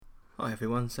Hi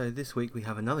everyone, so this week we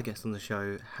have another guest on the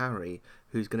show, Harry,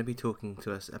 who's going to be talking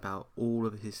to us about all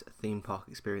of his theme park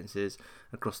experiences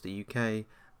across the UK,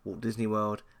 Walt Disney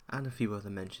World, and a few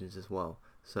other mentions as well.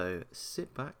 So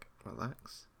sit back,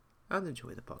 relax, and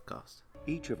enjoy the podcast.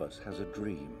 Each of us has a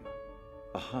dream,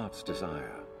 a heart's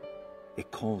desire. It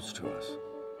calls to us,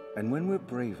 and when we're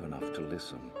brave enough to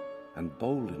listen and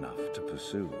bold enough to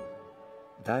pursue,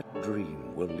 that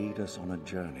dream will lead us on a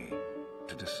journey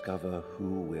to discover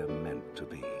who we're meant to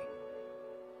be.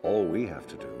 All we have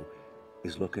to do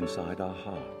is look inside our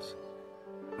hearts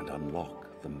and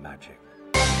unlock the magic.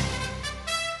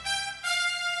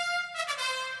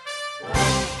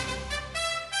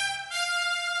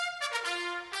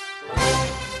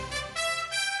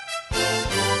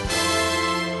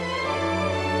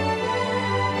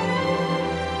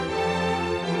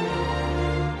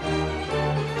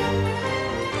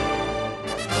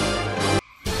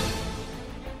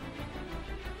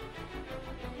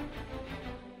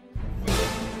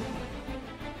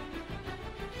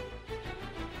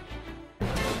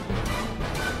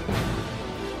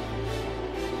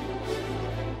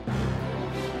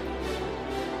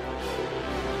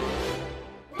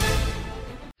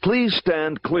 Please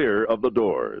stand clear of the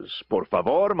doors. Por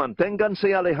favor,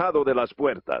 manténganse alejado de las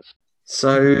puertas.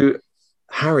 So,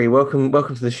 Harry, welcome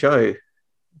to the show.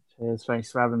 Cheers,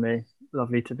 thanks for having me.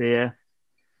 Lovely to be here.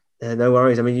 No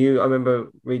worries. I mean, I remember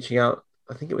reaching out,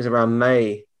 I think it was around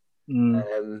May,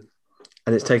 and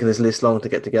it's taken us this long to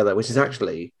get together, which is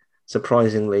actually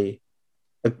surprisingly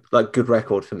a good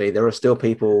record for me. There are still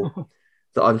people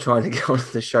that I'm trying to get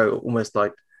onto the show almost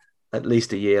like at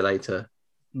least a year later.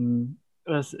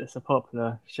 It's a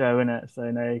popular show, isn't it? So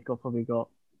no, you've probably got.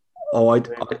 Oh,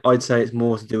 I'd say it's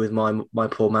more to do with my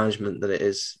poor management than it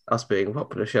is us being a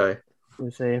popular show.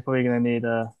 So you're probably going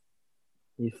to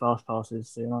need fast passes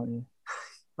soon, aren't you?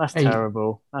 That's Hey,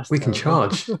 terrible. We can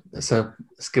charge. That's a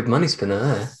good money spinner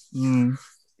there.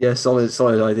 Yeah,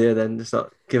 solid idea. Then just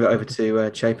give it over to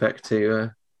Chapek to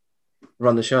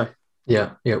run the show.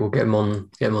 Yeah, we'll get him on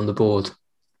the board.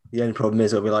 The only problem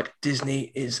is it'll be like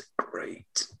Disney is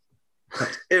great.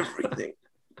 That's everything.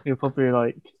 You'll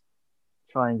probably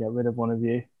try and get rid of one of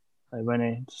you,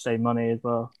 to save money as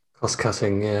well. Cost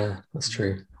cutting, yeah, that's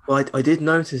true. Well, I did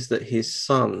notice that his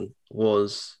son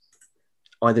was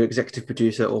either executive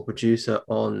producer or producer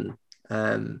on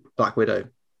Black Widow.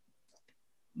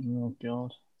 Oh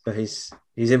God! So he's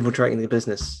infiltrating the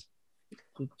business.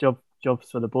 Jobs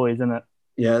for the boys, isn't it?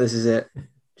 Yeah, this is it. Do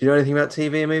you know anything about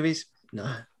TV and movies?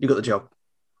 No, you got the job.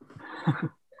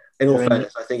 In all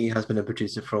fairness, I think he has been a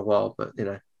producer for a while, but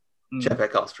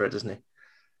Chapek asked for it, doesn't he?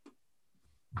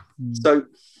 So,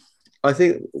 I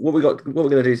think what we're going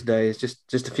to do today is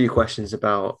just a few questions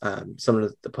about some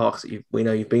of the parks that we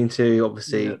know you've been to.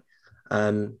 Obviously,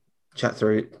 chat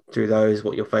through those,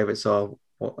 what your favourites are,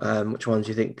 which ones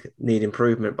you think need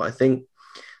improvement. But I think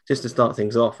just to start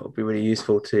things off, it would be really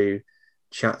useful to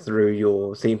chat through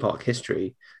your theme park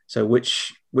history. So,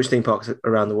 which theme parks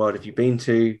around the world have you been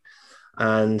to,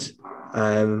 and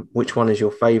which one is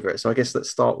your favourite? So, I guess let's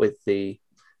start with the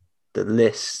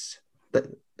list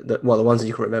the ones that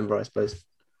you can remember, I suppose.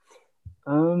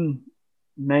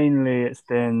 Mainly it's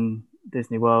been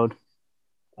Disney World.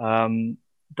 Done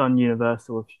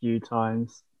Universal a few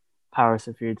times, Paris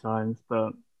a few times,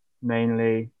 but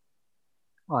mainly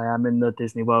I am in the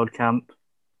Disney World camp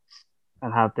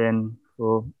and have been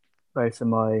for most of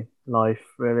my life,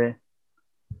 really.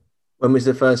 When was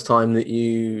the first time that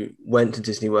you went to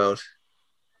Disney World?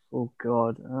 Oh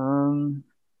God,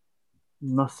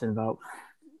 must have been about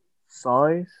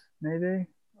 5, maybe.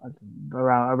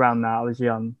 Around that, I was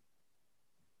young,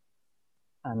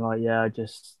 and I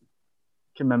just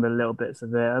can remember little bits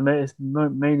of it. I mean, it's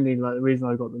mainly the reason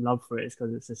I got the love for it is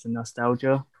because it's just a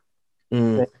nostalgia,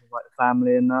 thing, like the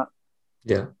family and that.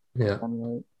 Yeah.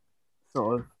 And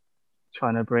sort of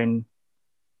trying to bring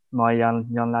my young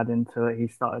lad into it. He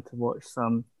started to watch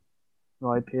some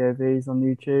ride POVs on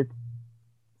YouTube,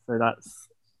 so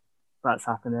that's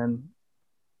happening.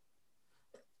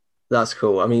 That's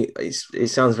cool. I mean, it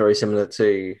sounds very similar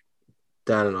to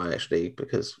Dan and I actually,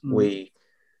 because we've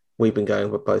been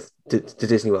going both to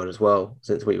Disney World as well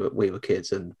since we were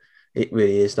kids, and it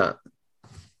really is that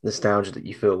nostalgia that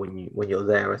you feel when you're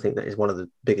there. I think that is one of the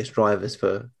biggest drivers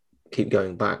for keep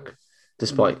going back,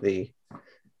 despite the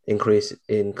increase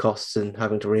in costs and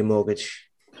having to remortgage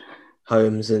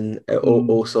homes and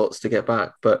all sorts to get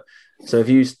back. But so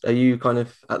are you kind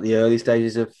of at the early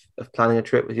stages of planning a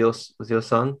trip with your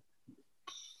son?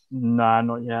 Nah,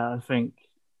 not yet. I think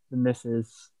the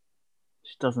missus,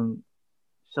 she doesn't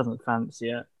fancy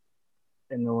it,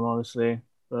 in all honesty.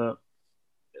 But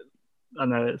I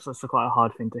know it's quite a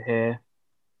hard thing to hear,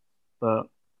 but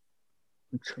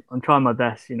I'm trying my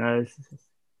best. Just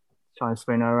trying to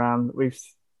spin her around.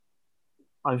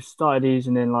 I've started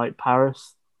easing in like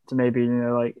Paris to maybe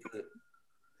like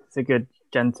it's a good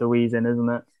gentle ease in, isn't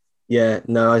it? Yeah,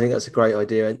 no, I think that's a great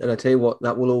idea. And I tell you what,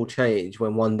 that will all change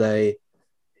when one day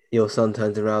your son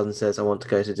turns around and says, I want to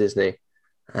go to Disney.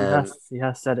 He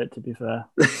has said it, to be fair,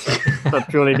 but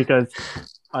purely because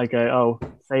I go, oh,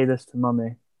 say this to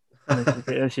mummy,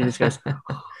 and she just goes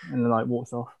and then like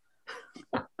walks off.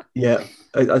 Yeah,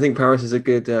 I think Paris is a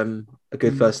good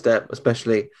first step,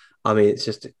 especially. I mean,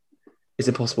 it's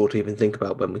impossible to even think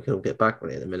about when we can all get back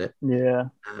really in a minute. Yeah.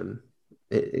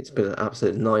 It's been an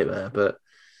absolute nightmare. But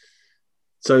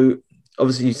so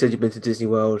obviously you said you've been to Disney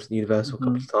World, Universal a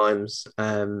couple of times.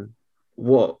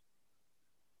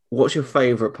 What's your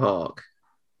favorite park?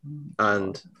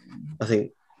 And I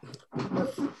think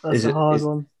that's a hard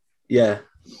one. Yeah,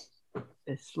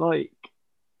 it's like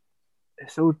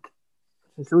it's all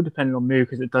depending on mood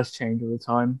because it does change all the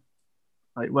time.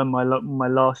 Like when my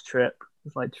last trip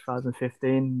was like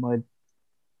 2015,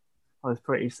 I was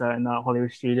pretty certain that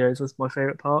Hollywood Studios was my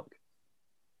favorite park,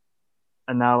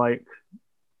 and now like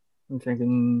I'm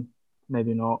thinking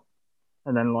maybe not,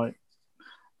 and then like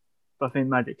I think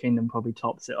Magic Kingdom probably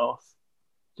tops it off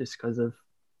just because of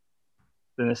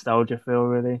the nostalgia feel.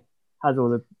 Really has all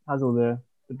the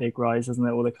big rides, doesn't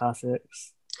it? All the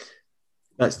classics.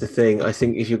 That's the thing. I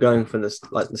think if you're going for this,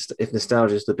 like, if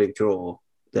nostalgia is the big draw,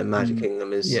 then Magic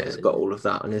Kingdom has got all of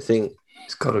that. And I think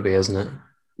it's got to be, hasn't it?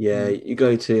 Yeah, you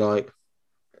go to like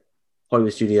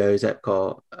Hollywood Studios,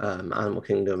 Epcot, Animal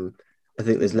Kingdom. I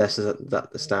think there's less of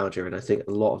that nostalgia, and I think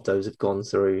a lot of those have gone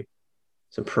through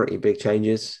some pretty big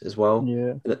changes as well.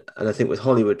 Yeah, and I think with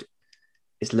Hollywood,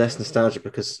 it's less nostalgia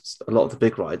because a lot of the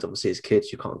big rides, obviously, as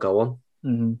kids, you can't go on.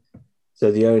 Mm-hmm.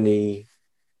 So the only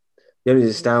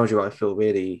nostalgia I feel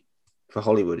really for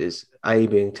Hollywood is A,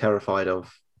 being terrified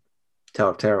of Tower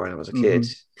of Terror when I was a kid,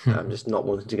 just not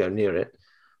wanting to go near it,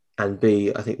 and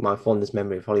B, I think my fondest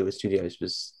memory of Hollywood Studios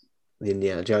was the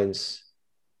Indiana Jones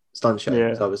stunt show.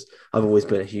 Yeah. So I've always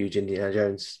been a huge Indiana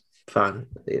Jones fan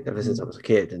ever since I was a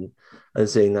kid, and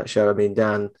seeing that show. I mean,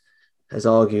 Dan has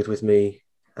argued with me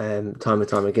time and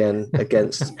time again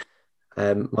against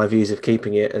my views of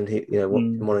keeping it and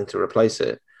wanting to replace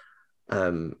it.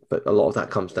 But a lot of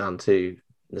that comes down to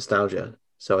nostalgia.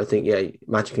 So I think,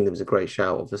 Magic Kingdom is a great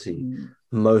shout. Obviously,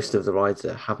 most of the rides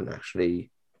there haven't actually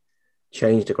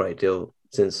changed a great deal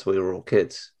since we were all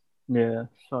kids. Yeah,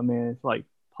 so I mean, it's like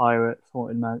Pirates,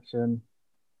 Haunted Mansion.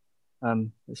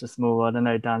 It's a Small World. I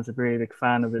know Dan's a really big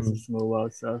fan of It's a Small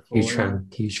World, so huge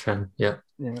fan. Yeah.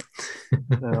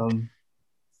 So,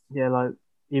 like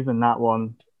even that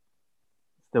one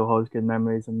still holds good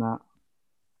memories and that.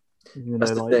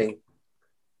 That's the thing.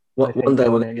 One day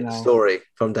we'll get a story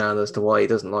from Dan as to why he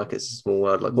doesn't like It's a Small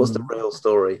World. Like, what's the real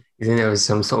story? You think there was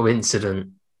some sort of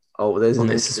incident? Oh, there's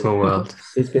an It's a Small World.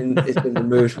 It's been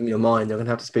removed from your mind. You're gonna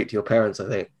have to speak to your parents, I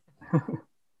think.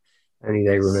 Only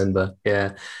they remember.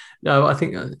 Yeah. No,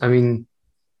 I mean,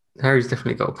 Harry's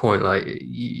definitely got a point. Like,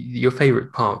 your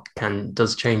favorite park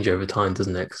does change over time,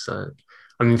 doesn't it? So,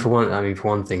 for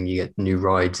one thing, you get new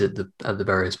rides at the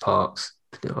various parks.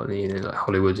 Like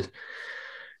Hollywood,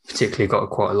 particularly, got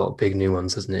quite a lot of big new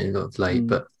ones, hasn't it? A lot of late,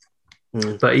 but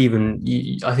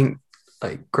even I think,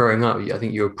 like, growing up, I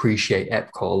think you appreciate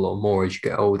Epcot a lot more as you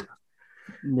get older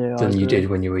than you did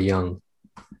when you were young.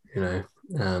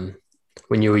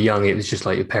 When you were young, it was just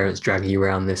like your parents dragging you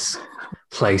around this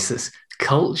place that's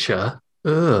culture.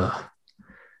 Ugh.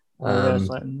 It's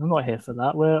like, I'm not here for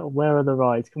that. Where are the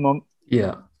rides? Come on.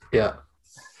 Yeah.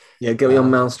 Get me on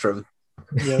Maelstrom.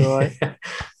 Yeah, right.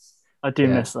 I do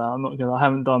miss that. I'm not gonna. I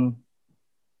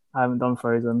haven't done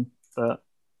Frozen, but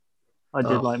I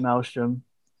did like Maelstrom.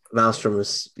 Maelstrom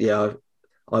was,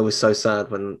 I was so sad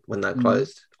when that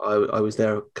closed. I was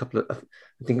there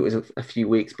I think it was a few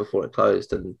weeks before it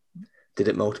closed, and did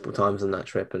it multiple times on that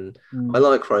trip. And I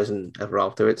like Frozen Ever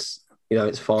After. It's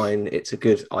it's fine. It's a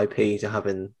good IP to have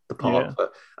in the park,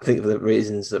 but I think for the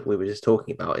reasons that we were just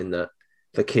talking about, in that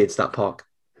for kids that park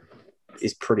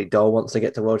is pretty dull once they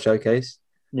get to World Showcase.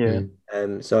 Yeah.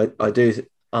 So I do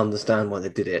understand why they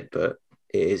did it, but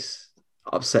it is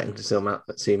upsetting to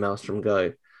see Maelstrom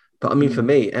go. But I mean, for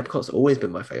me, Epcot's always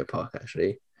been my favorite park,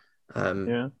 actually.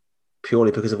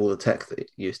 Purely because of all the tech that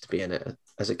used to be in it.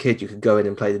 As a kid, you could go in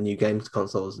and play the new games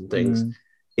consoles and things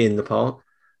in the park.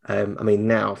 I mean,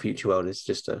 now Future World is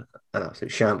just an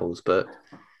absolute shambles. But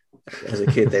as a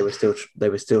kid, they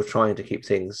were still trying to keep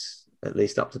things at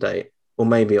least up to date. Or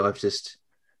maybe obviously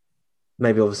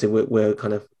we're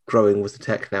kind of growing with the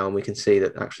tech now, and we can see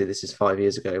that actually this is 5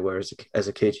 years ago. Whereas as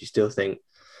a kid, you still think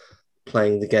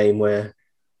playing the game where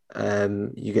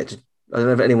you get to. I don't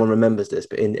know if anyone remembers this,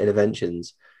 but in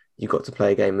Inventions, you got to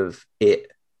play a game of It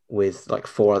with like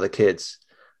 4 other kids.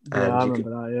 Yeah, And I you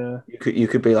remember that. Yeah. you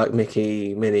could be like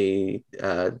Mickey, Minnie,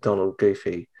 Donald,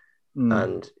 Goofy, Mm.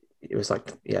 and it was like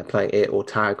playing It or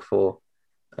Tag for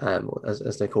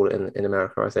as they call it in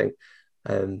America, I think.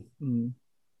 Mm.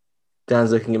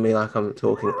 Dan's looking at me like I'm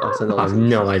talking utter I have nonsense.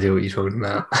 no idea what you're talking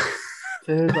about.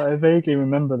 Seriously, I vaguely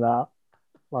remember that.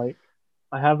 Like,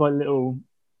 I have like little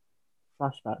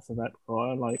flashbacks of that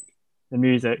before, like the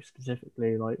music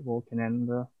specifically, like walking in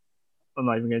the. I'm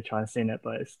not even going to try and sing it,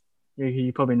 but it's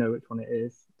you probably know which one it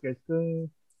is. It goes, dun,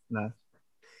 no.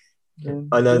 Dun,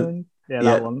 I know. dun. Yeah,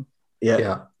 Yeah. that one. Yeah,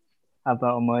 Yeah. Have that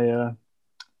on my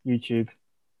YouTube.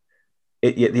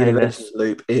 the playlist. Inventions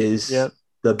loop is Yep.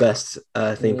 the best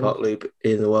theme Yeah. park loop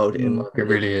in the world, in my It opinion.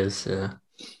 really is. Yeah.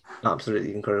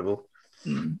 Absolutely incredible.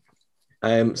 Mm.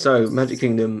 So Magic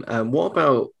Kingdom. What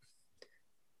about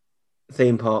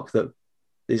theme park that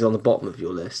is on the bottom of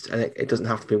your list? And it doesn't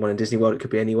have to be one in Disney World. It could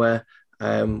be anywhere.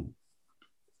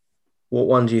 What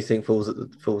one do you think falls to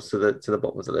the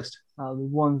bottom of the list? The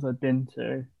ones I've been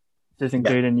to, just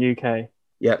including UK,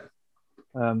 Yep.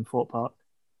 Fort Park.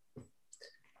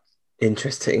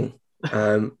 Interesting.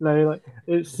 No, like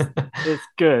it's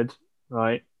good,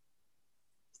 right?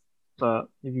 But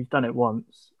if you've done it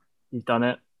once, you've done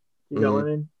it. You get what I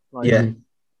mean? Like, Yeah.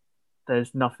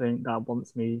 There's nothing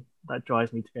that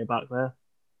drives me to go back there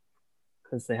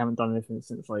because they haven't done anything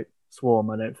since like Swarm.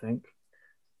 I don't think.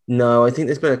 No, I think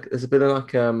there's a bit of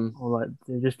like Or like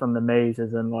they've just done the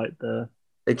mazes and like the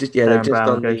they've just Darren Brown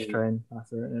done Ghost Train.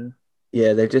 That's it.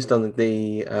 they've just done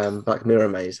the Black Mirror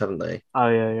maze, haven't they? Oh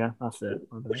yeah, that's it.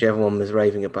 Which everyone was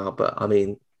raving about, but I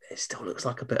mean, it still looks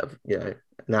like a bit of an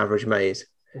average maze.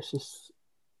 It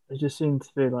just seems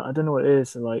to be like I don't know what it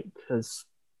is like because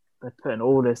they're putting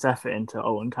all this effort into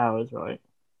Alton Towers, right?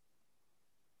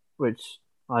 Which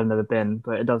I've never been,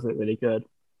 but it does look really good.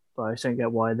 But I just don't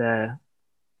get why they're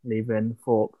leaving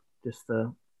Thorpe just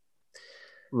to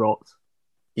rot.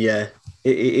 Yeah,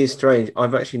 it is strange.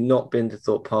 I've actually not been to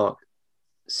Thorpe Park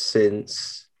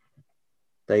since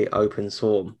they opened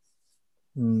Swarm.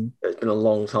 It's been a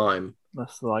long time.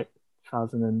 That's like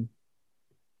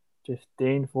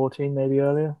 2015, 14, maybe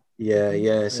earlier.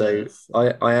 Yeah. So Yes.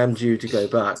 I am due to go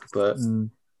back, but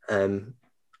I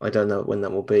don't know when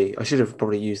that will be. I should have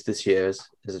probably used this year as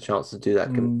a chance to do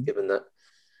that, given that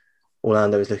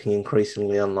Orlando is looking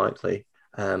increasingly unlikely.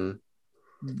 But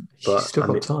She's still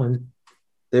got time.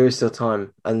 There is still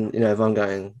time, and if I'm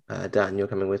going, Dan, you're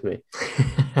coming with me.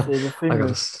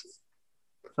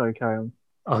 Sorry, carry on.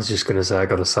 I was just going to say I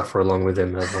got to suffer along with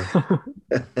him, have I?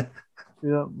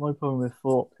 My problem with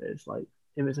Thorpe is like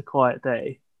if it's a quiet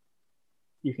day,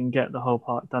 you can get the whole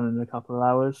park done in a couple of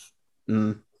hours,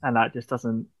 and that just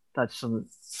doesn't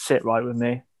sit right with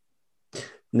me.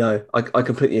 No, I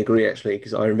completely agree actually,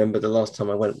 because I remember the last time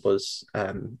I went was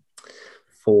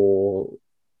for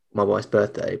my wife's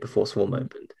birthday before Swarm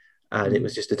opened, and it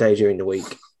was just a day during the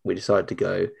week. We decided to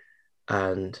go,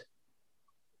 and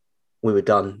we were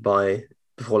done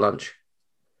before lunch.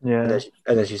 Yeah,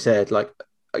 and as you said, like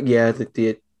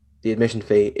the admission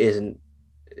fee isn't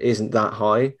that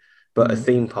high, but a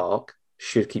theme park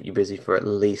should keep you busy for at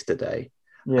least a day,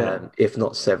 if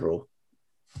not several.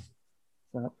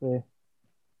 Exactly.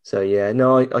 So yeah,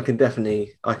 no, I can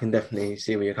definitely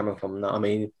see where you're coming from. I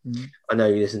mean, I know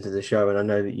you listen to the show, and I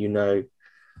know that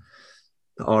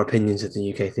that our opinions of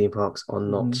the UK theme parks are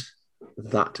not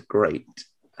that great.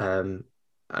 And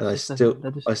it's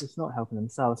not helping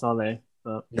themselves, are they?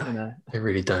 But no, they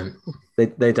really don't.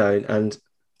 They don't, and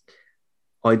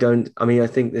I don't. I mean, I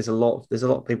think there's a lot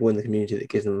of people in the community that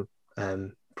give them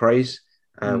praise.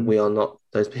 We are not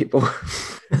those people.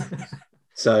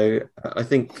 So I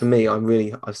think for me,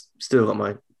 I've still got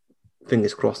my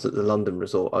fingers crossed that the London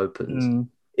resort opens,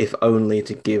 if only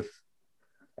to give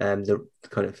the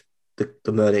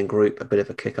Merlin group a bit of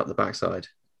a kick up the backside.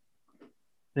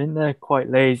 I think they're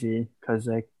quite lazy because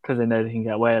they know they can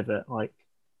get away with it. Like,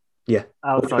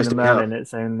 outside of Merlin,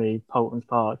 it's only Paulton's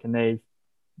Park, and they've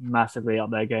massively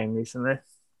upped their game recently.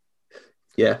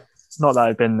 Yeah, not that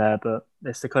I've been there, but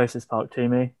it's the closest park to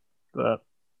me. But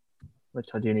which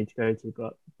I do need to go to.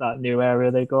 But that new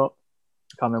area they got,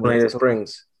 I can't remember. Tornado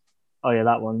Springs. Oh yeah,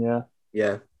 that one. Yeah.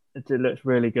 It looks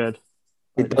really good.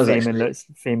 It does actually.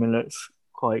 Theming looks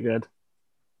quite good.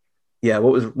 Yeah,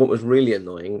 what was really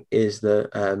annoying is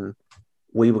that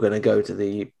we were going to go to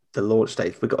the launch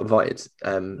stage. We got invited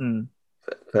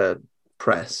for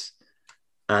press,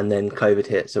 and then COVID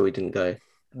hit, so we didn't go.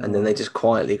 and then they just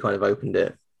quietly kind of opened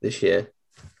it this year.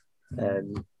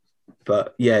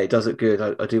 But yeah, it does look good.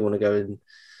 I do want to go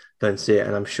and see it,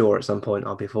 and I'm sure at some point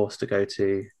I'll be forced to go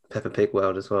to Peppa Pig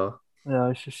World as well. Yeah, I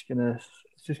was just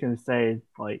gonna say,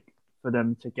 like, for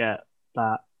them to get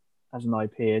that as an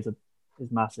IP is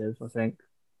massive, I think.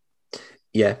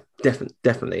 Yeah,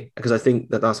 definitely, because I think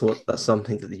that's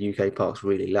something that the UK parks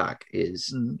really lack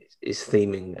is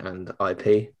theming and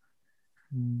IP.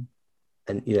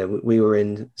 And you know, we were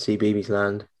in CBeebies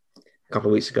Land a couple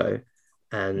of weeks ago,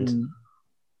 and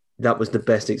that was the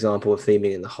best example of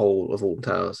theming in the whole of Alton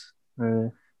Towers.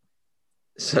 Really?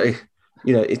 So,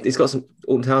 you know, it's got some,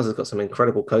 Alton Towers has got some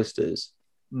incredible coasters,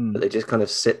 but they just kind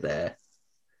of sit there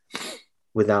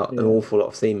without an awful lot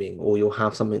of theming. Or you'll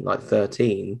have something like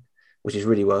 13, which is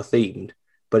really well themed,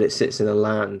 but it sits in a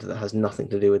land that has nothing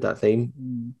to do with that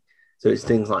theme. So it's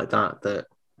things like that that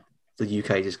the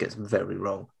UK just gets very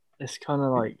wrong. It's kind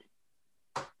of like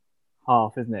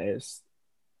half, isn't it? It's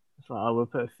like, I will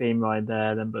put a theme ride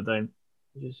there, then, but don't.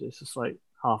 It's just like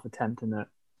half attempt in it.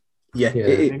 Yeah,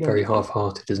 very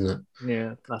half-hearted, isn't it?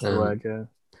 Yeah, that's the word. Yeah,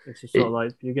 it's just sort of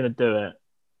like, if you're gonna do it.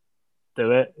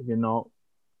 If you're not,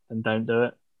 then don't do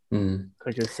it.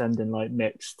 Because you're sending like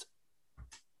mixed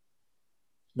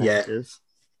messages.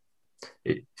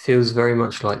 It feels very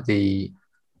much like the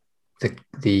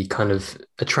kind of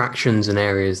attractions and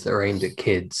areas that are aimed at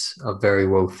kids are very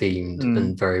well themed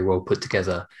and very well put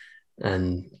together.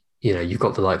 And you know, you've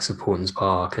got the likes of Portons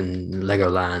Park and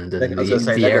Legoland and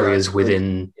the areas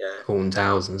within Alton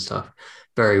Towers and stuff,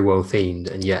 very well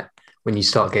themed. And yet, when you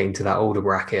start getting to that older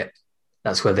bracket,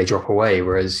 that's where they drop away.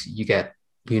 Whereas you get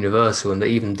Universal and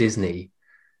even Disney,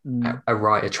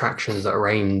 attractions that are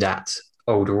aimed at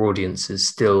older audiences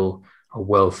still are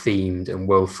well themed and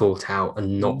well thought out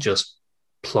and not just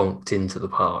plonked into the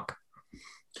park.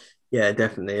 Yeah,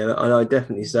 definitely. And I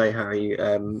definitely say, Harry,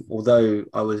 although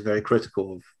I was very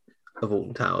critical of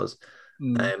Alton Towers,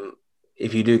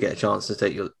 if you do get a chance to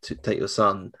take your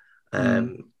son,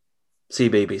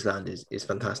 CBeebies Land is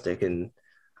fantastic, and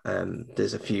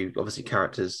there's a few obviously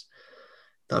characters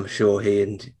that I'm sure he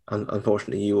and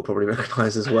unfortunately you will probably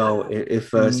recognise as well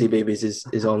if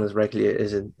CBeebies is on as regularly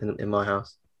as in my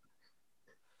house.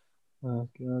 Oh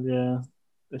god, yeah.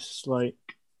 It's just like,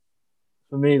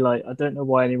 for me, like, I don't know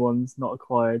why anyone's not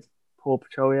acquired Paw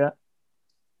Patrol yet.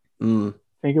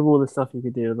 Think of all the stuff you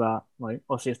could do with that. Like,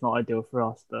 obviously it's not ideal for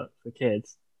us, but for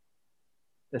kids,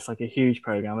 it's like a huge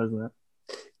program, isn't it?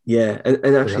 Yeah,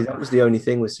 and actually that was the only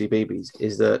thing with CBeebies,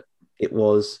 is that it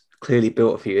was clearly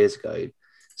built a few years ago.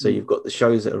 So you've got the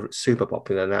shows that are super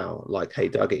popular now, like Hey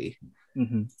Duggee,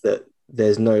 that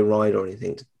there's no ride or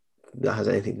anything that has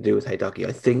anything to do with Hey Duggee.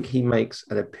 I think he makes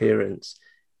an appearance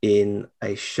in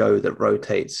a show that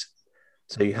rotates.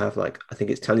 So you have, like, I think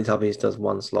it's Teletubbies does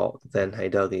one slot, then Hey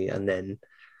Duggee, and then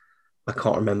I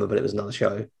can't remember, but it was another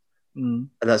show. And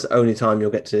that's the only time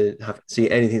you'll get to see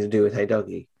anything to do with Hey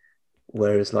Duggee.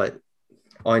 Whereas, like,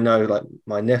 I know, like,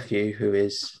 my nephew, who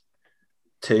is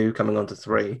 2 coming on to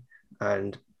 3,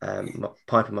 and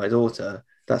Piper, my daughter,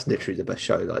 that's literally the best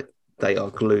show. Like, they are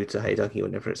glued to Hey Duggee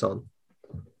whenever it's on.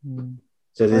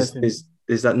 So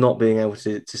there's that not being able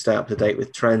to stay up to date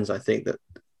with trends. I think that,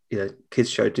 you know, kids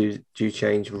show do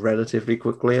change relatively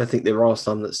quickly. I think there are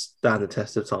some that stand the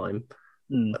test of time.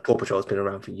 Like Paw Patrol has been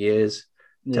around for years.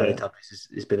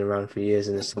 Teletubbies has been around for years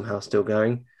and is somehow still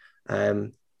going.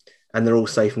 And they're all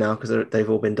safe now because they've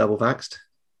all been double vaxxed.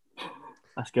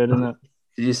 That's good, isn't it?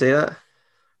 Did you see that?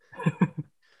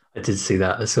 I did see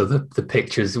that. I saw the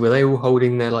pictures. Were they all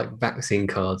holding their, like, vaccine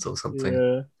cards or something?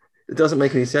 Yeah. It doesn't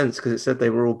make any sense because it said they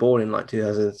were all born in like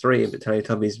 2003, but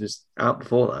Teletubbies was out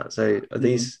before that. So are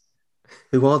these?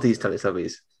 Who are these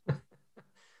Teletubbies? What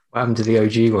happened to the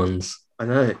OG ones? I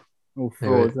know. All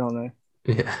frauds, aren't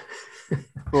they? Yeah.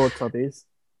 Fraud tubbies.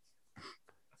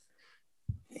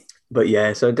 But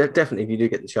yeah, so definitely, if you do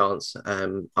get the chance,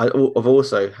 I've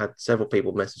also had several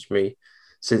people message me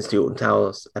since the Alton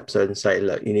Towers episode and say,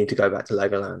 look, you need to go back to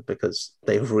Legoland because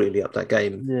they've really upped that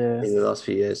game in the last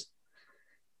few years.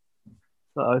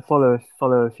 So I follow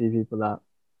a few people that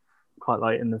quite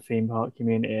like in the theme park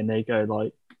community, and they go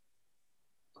like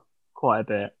quite a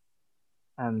bit,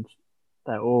 and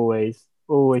they're always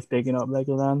bigging up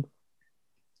Legoland.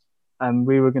 And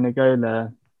we were going to go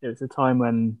there. It was a time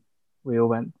when we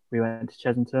went to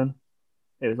Chesington.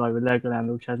 It was either Legoland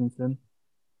or Chesington.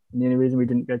 And the only reason we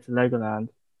didn't go to Legoland is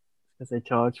because they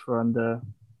charge for under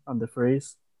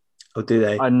freeze. Oh, do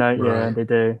they? I know, right. Yeah, they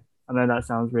do. I know that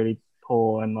sounds really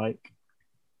poor and like,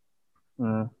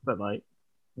 but like,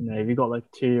 you know, if you've got like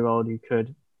a 2-year-old who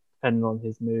could, depending on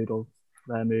his mood or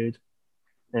their mood,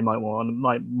 they might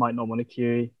not want to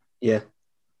queue. Yeah.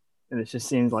 and it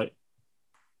seemed like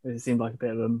a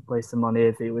bit of a waste of money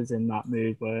if he was in that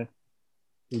mood where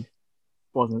he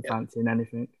wasn't fancying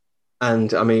anything.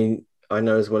 And I mean, I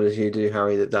know as well as you do,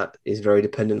 Harry, that is very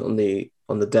dependent on the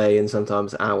day and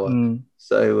sometimes hour.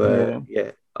 So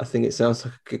yeah, I think it sounds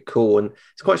like a good call, and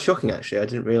it's quite shocking actually. I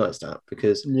didn't realize that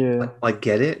because I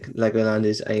get it. Legoland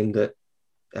is aimed at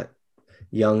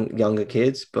younger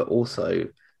kids, but also,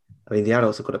 I mean, the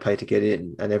adults have got to pay to get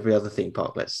in, and every other theme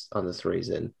park lets under threes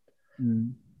in.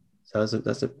 So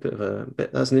that's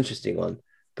an interesting one.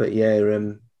 But yeah,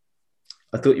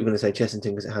 I thought you were going to say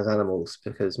Chessington because it has animals,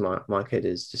 because my kid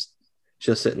is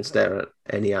just sit and stare at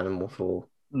any animal for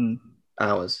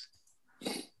hours.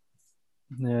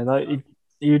 Yeah, like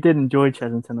you did enjoy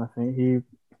Chessington, I think. He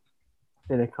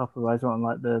did a couple of rides on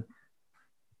like the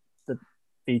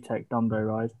VTech Dumbo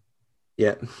ride.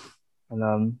 Yeah.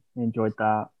 And he enjoyed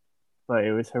that, but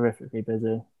it was horrifically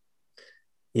busy.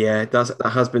 Yeah, that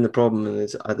has been the problem, and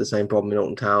it's the same problem in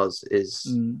Alton Towers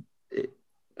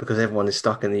because everyone is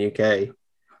stuck in the UK.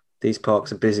 These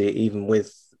parks are busy even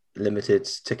with limited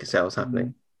ticket sales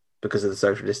happening because of the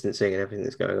social distancing and everything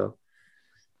that's going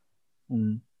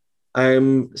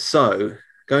on. So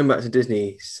going back to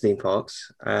Disney theme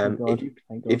parks,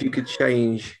 if you could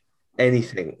change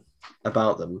anything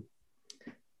about them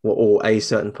or a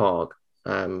certain park,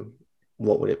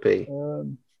 what would it be?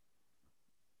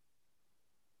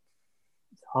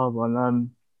 It's a hard one.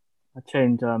 I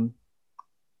change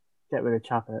get rid of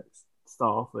Chapek to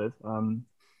start off with,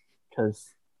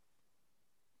 because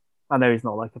I know he's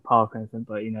not like a park or anything,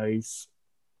 but you know he's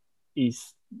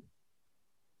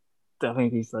I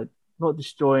think he's like not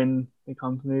destroying the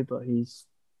company, but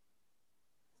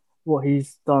what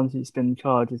he's done since he's been in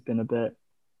charge has been a bit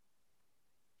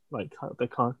like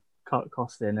cut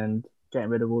costs in and getting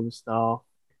rid of all the staff.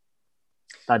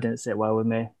 That didn't sit well with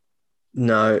me.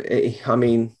 No, I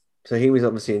mean, so he was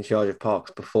obviously in charge of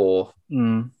parks before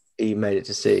he made it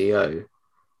to CEO,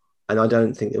 and I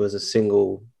don't think there was a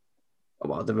single.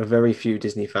 Well, there were very few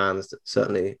Disney fans that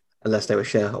certainly, unless they were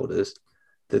shareholders,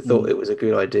 that thought it was a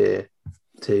good idea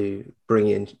to bring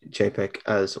in Chapek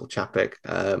as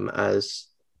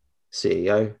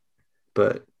CEO.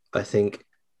 But I think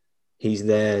he's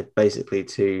there basically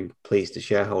to please the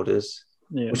shareholders,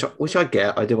 which I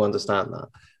get. I do understand that,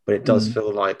 but it does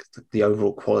feel like the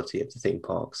overall quality of the theme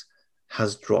parks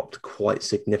has dropped quite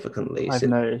significantly. I've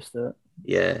noticed it.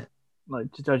 Yeah. Like,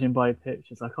 judging by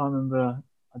pictures, I can't remember.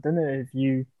 I don't know if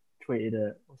you tweeted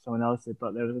it or someone else did,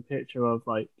 but there was a picture of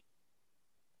like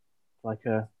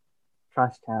a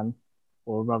trash can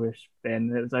or rubbish bin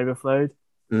that was overflowed.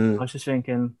 I was just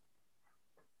thinking,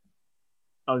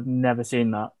 I've never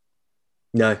seen that.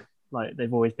 No. Like,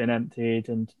 they've always been emptied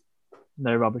and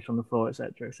no rubbish on the floor,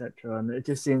 etc., etc. And it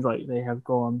just seems like they have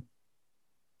gone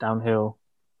downhill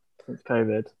since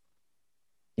COVID.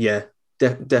 Yeah,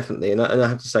 definitely. And I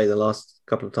have to say, the last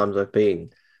couple of times I've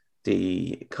been,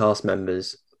 the cast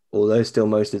members, although still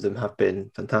most of them have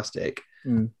been fantastic,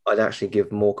 I'd actually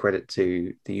give more credit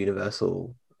to the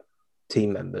Universal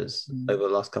team members over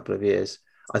the last couple of years.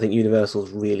 I think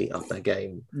Universal's really upped their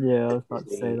game. Yeah, I was about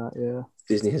to say that, yeah.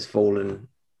 Disney has fallen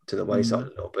to the wayside a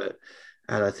little bit.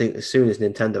 And I think as soon as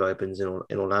Nintendo opens in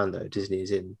Orlando, Disney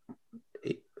is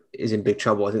in big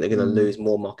trouble. I think they're going to lose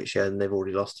more market share than they've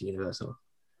already lost to Universal.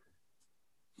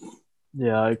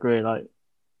 Yeah, I agree. Like,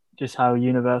 just how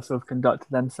Universal have conducted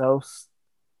themselves,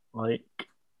 like,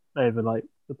 over like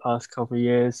the past couple of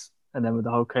years, and then with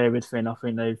the whole COVID thing, I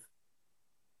think they've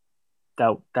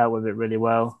dealt with it really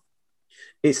well.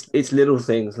 It's little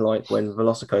things like when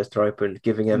Velocicoaster opened,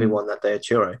 giving everyone that day a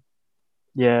churro.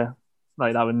 Yeah,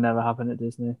 like that would never happen at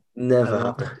Disney. Never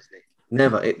happen at Disney.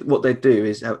 Never. What they do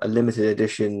is have a limited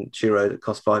edition churro that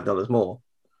costs $5 more.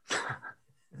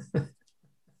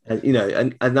 And you know,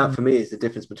 and that for me is the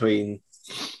difference between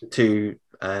the two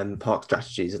park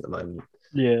strategies at the moment.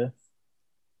 Yeah.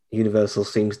 Universal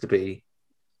seems to be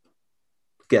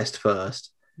guest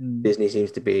first. Disney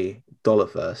seems to be dollar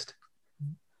first.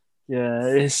 Yeah,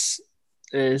 it's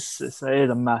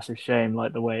a massive shame,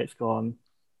 like the way it's gone,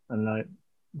 and like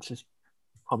it's just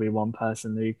probably one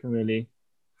person who you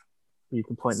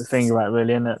can point the finger at,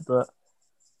 really, isn't it? But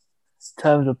in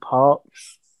terms of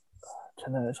parks, I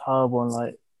don't know, it's a hard one.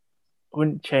 Like, I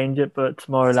wouldn't change it, but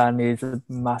Tomorrowland needs a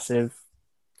massive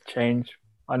change.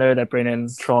 I know they're bringing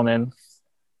Tron in,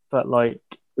 but like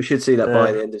we should see that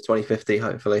by the end of 2050,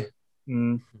 hopefully.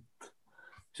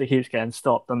 So it keeps getting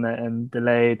stopped, doesn't it, and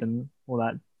delayed and all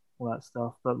that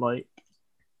stuff. But like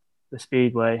the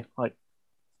Speedway, like,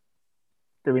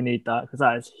 do we need that? Because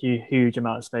that is huge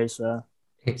amount of space there.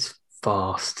 It's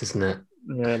vast, isn't it?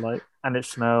 Yeah, like, and it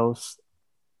smells,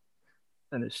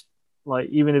 and it's like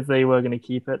even if they were going to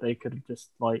keep it, they could have just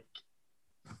like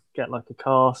get like a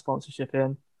car sponsorship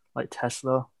in, like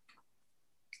Tesla,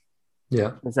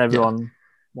 Yeah. because everyone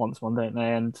wants one, don't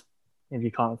they? And if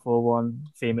you can't afford one,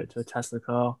 theme it to a Tesla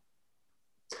car.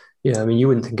 Yeah, I mean, you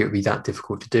wouldn't think it would be that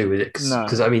difficult to do with it No.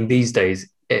 because I mean, these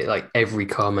days, like every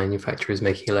car manufacturer is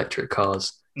making electric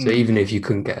cars. So even if you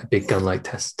couldn't get a big gun like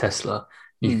Tesla,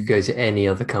 you could go to any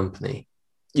other company.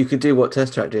 You could do what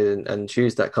Test Track did and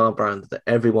choose that car brand that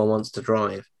everyone wants to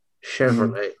drive,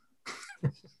 Chevrolet.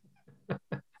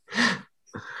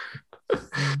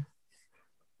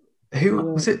 Who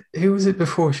was it? Who was it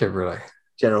before Chevrolet?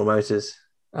 General Motors.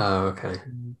 Oh, okay.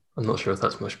 I'm not sure if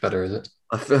that's much better, is it?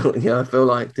 I feel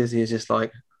like Disney is just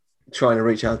like trying to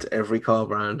reach out to every car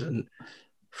brand, and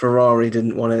Ferrari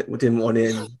didn't want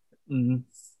in.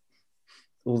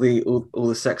 All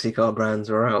the sexy car brands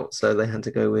were out, so they had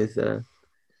to go with the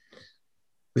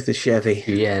Chevy.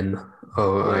 GM.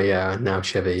 Oh, yeah. Now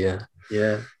Chevy. Yeah.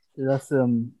 Yeah. That's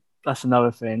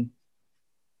another thing.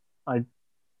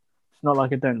 It's not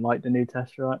like I don't like the new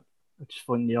Tesseract. I just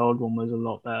think the old one was a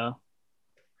lot better.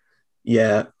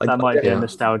 Yeah, that might be a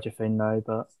nostalgia thing though,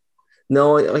 but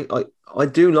no, I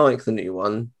do like the new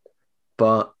one,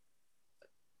 but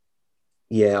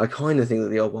yeah, I kind of think that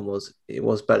the old one was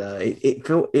better.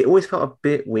 It always felt a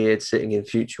bit weird sitting in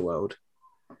Future World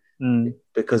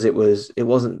because it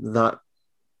wasn't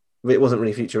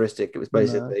really futuristic. It was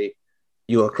basically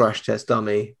you're a crash test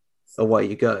dummy, away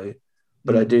you go.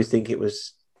 But I do think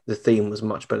the theme was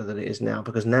much better than it is now,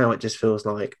 because now it just feels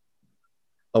like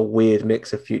a weird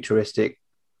mix of futuristic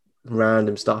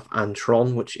random stuff and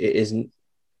Tron, which it isn't.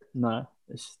 No,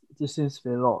 it just seems to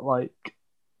be a lot like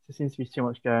there seems to be too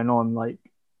much going on, like,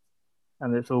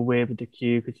 and it's all weird with the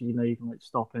queue because you can like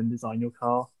stop and design your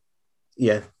car.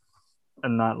 Yeah,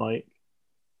 and that like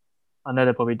I know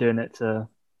they're probably doing it to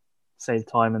save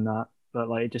time and that, but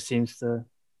like it just seems to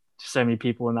just so many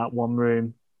people in that one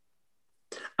room.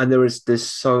 And there's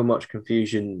so much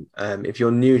confusion. If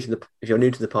you're new to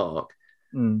the park,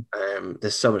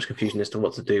 there's so much confusion as to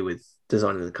what to do with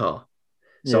designing the car.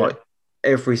 So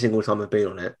every single time I've been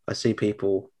on it, I see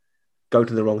people go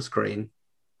to the wrong screen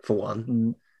for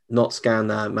one, not scan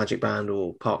their magic band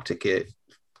or park ticket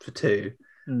for two,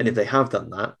 and if they have done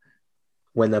that,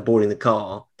 when they're boarding the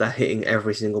car, they're hitting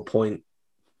every single point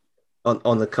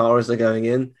on the car as they're going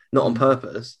in, not on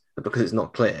purpose, but because it's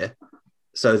not clear,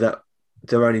 so that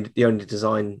the only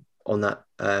design on that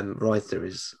ride through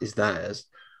is theirs,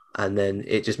 and then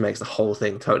it just makes the whole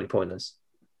thing totally pointless.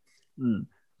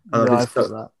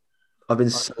 I've been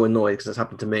so annoyed because it's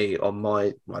happened to me on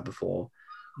my ride before,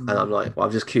 and I'm like, well,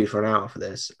 I've just queued for an hour for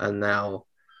this, and now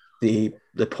the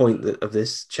point of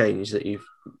this change that you've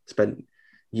spent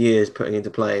years putting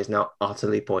into play is now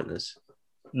utterly pointless.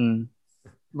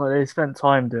 Well, they spent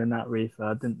time doing that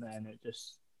refurb, didn't they? And it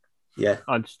just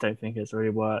I just don't think it's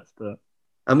really worked.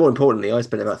 And more importantly, I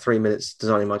spent about 3 minutes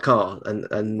designing my car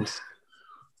and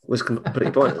was completely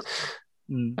pointless.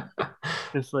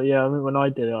 It's like, I mean, when I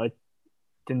did it, I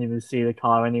didn't even see the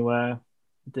car anywhere.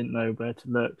 I didn't know where to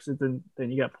look. So don't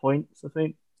you get points, I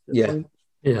think? Yeah.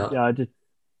 I just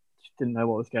didn't know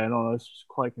what was going on. I was just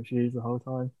quite confused the whole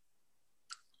time.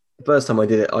 The first time I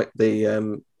did it,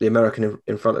 the American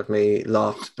in front of me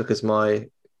laughed because my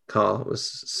car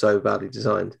was so badly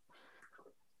designed.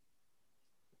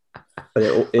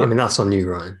 But I mean, that's on you,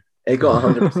 Ryan. It got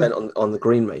 100% on the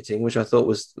green rating, which I thought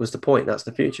was the point. That's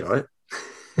the future, right?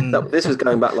 This was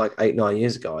going back like 8-9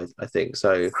 years ago, I think.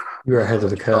 So you're ahead of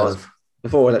the curve.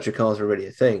 Before electric cars were really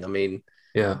a thing. I mean,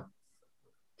 for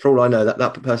all I know,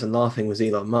 that person laughing was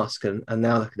Elon Musk, and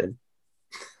now look at him.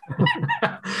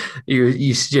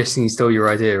 You suggesting he stole your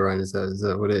idea, Ryan? Is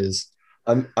that what it is?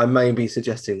 I may be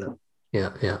suggesting that.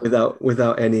 Yeah.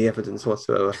 Without any evidence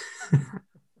whatsoever.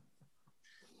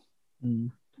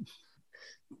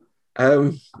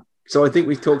 So I think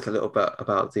we've talked a little bit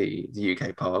about the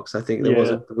UK parks. I think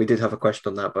we did have a question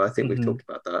on that, but I think we've talked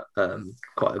about that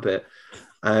quite a bit.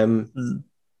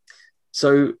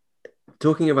 So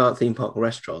talking about theme park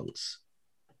restaurants,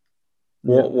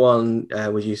 what one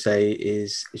would you say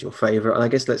is your favorite? And I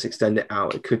guess let's extend it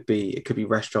out. It could be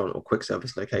restaurant or quick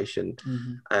service location,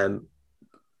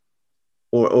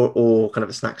 or kind of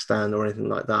a snack stand or anything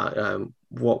like that.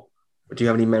 What do you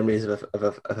have any memories of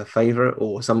a favorite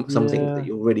or something that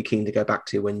you're really keen to go back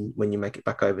to when you make it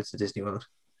back over to Disney World?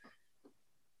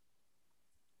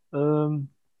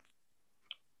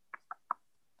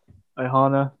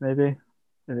 Ohana, maybe.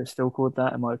 If it's still called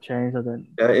that, it might have changed. I don't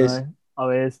know. It is. Oh,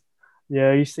 it is. Yeah,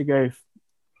 I used to go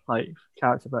like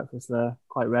character breakfast there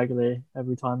quite regularly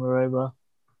every time we were over.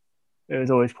 It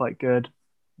was always quite good.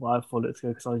 Well, I thought it was good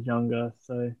because I was younger,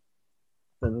 so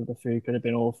the food could have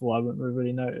been awful, I wouldn't have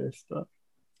really noticed. But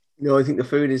No, I think the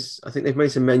food is. I think they've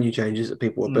made some menu changes that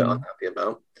people were a bit mm, unhappy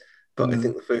about, but I mm,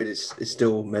 think the food is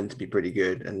still meant to be pretty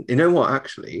good. And you know what?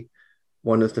 Actually,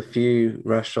 one of the few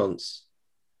restaurants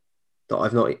that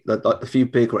I've not, like the few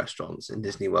big restaurants in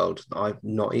Disney World, that I've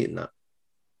not eaten at.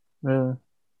 yeah.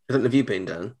 I don't know if you've been,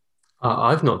 Dan.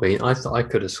 I've not been. I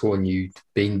could have sworn you'd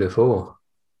been before.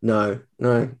 No,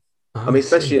 no. Oh, I mean, I see.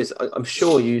 especially as I'm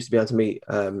sure you used to be able to meet,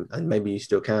 and maybe you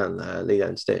still can, Lilo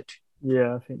and Stitch.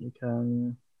 Yeah, I think you can.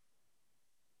 Yeah.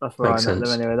 That's where I Makes met them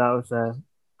sense. anyway. That was their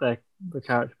the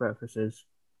character breakfast is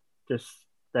just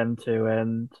them two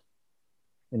and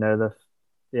the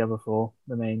other four,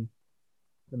 the main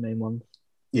ones.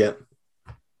 Yeah,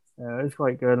 It was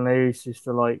quite good, and they used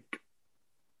to like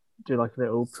do like a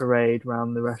little parade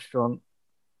around the restaurant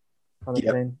kind of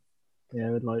yeah. thing. Yeah,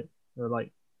 with like they were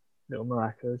like little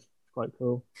maracas. It's quite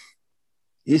cool.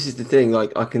 This is the thing.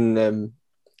 Like, I can,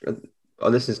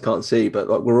 our listeners can't see, but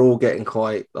like we're all getting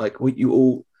quite like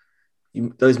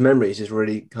those memories just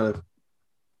really kind of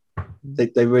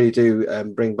they really do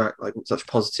bring back like such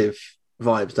positive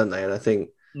vibes, don't they? And I think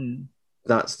Mm.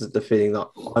 that's the feeling that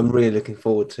I'm really looking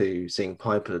forward to seeing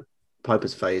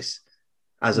Piper's face,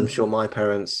 as I'm sure my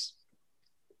parents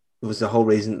was the whole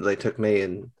reason that they took me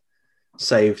and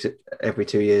saved every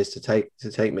 2 years to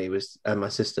take me was, and my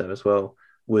sister as well,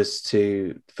 was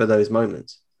to for those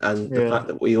moments. And the Yeah. fact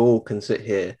that we all can sit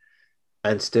here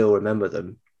and still remember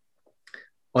them,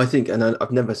 I think, and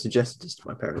I've never suggested this to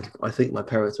my parents, I think my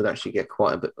parents would actually get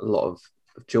quite a lot of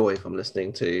joy from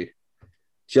listening to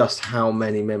just how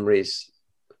many memories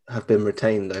have been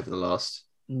retained over the last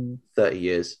 30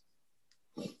 years.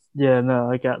 Yeah,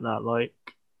 no, I get that. Like,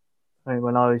 I mean,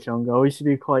 when I was younger, I used to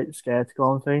be quite scared to go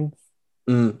on things.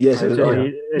 Yeah, so It did took I.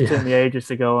 me, it took me ages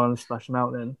to go on Splash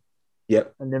Mountain.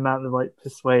 Yep. And the amount of like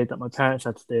persuade that my parents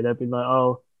had to do, they'd be like,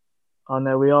 oh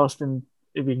no, we asked him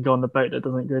if we can go on the boat that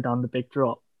doesn't go down the big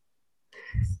drop.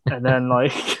 And then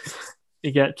like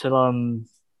you get to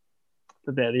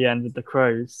the bit at the end with the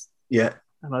crows. Yeah.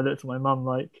 And I looked at my mum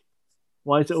like,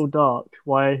 why is it all dark?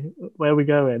 Where are we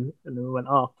going? And then we went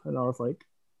up and I was like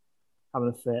having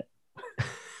a fit.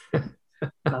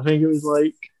 And I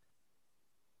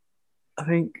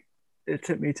think it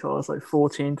took me till I was like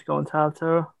 14 to go on Tower of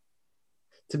Terror.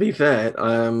 To be fair,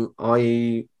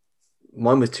 mine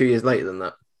was 2 years later than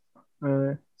that.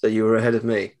 So you were ahead of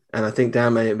me. And I think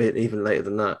Dan may have been even later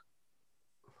than that.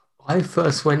 I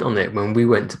first went on it when we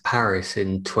went to Paris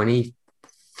in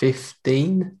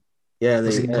 2015. Yeah,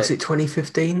 was it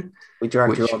 2015? We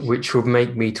dragged you on. Which would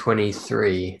make me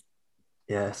 23.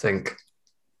 Yeah, I think.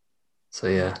 So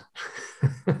yeah.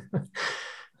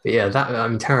 But yeah,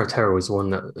 Tower of Terror was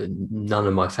one that none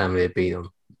of my family had been on.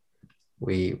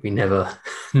 We never,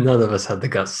 none of us had the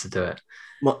guts to do it.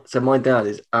 So my dad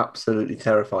is absolutely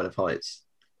terrified of heights,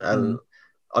 and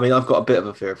I mean I've got a bit of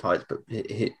a fear of heights, but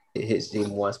it hits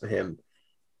even worse for him.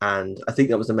 And I think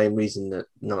that was the main reason that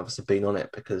none of us have been on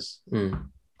it, because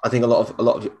I think a lot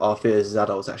of our fears as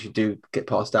adults actually do get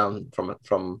passed down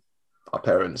from our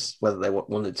parents, whether they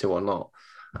wanted to or not.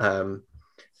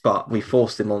 But we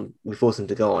forced him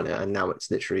to go on it, and now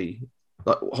it's literally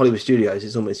like Hollywood Studios.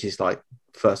 It's almost his like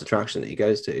first attraction that he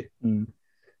goes to,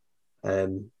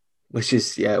 which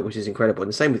is incredible. And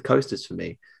the same with coasters for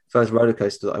me. First roller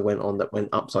coaster that I went on that went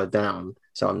upside down.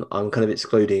 So I'm kind of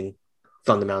excluding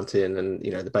Thunder Mountain and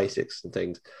the basics and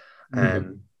things.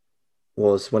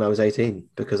 Was when I was 18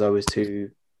 because I was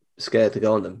too scared to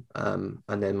go on them.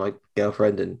 And then my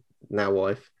girlfriend and now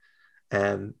wife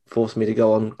forced me to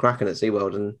go on Kraken at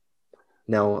SeaWorld, and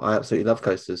now I absolutely love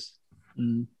coasters.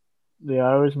 Yeah,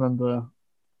 I always remember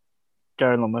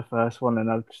going on my first one,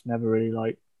 and I've just never really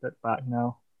like looked back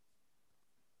now.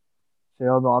 See,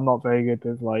 I'm not very good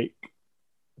with like.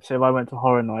 So if I went to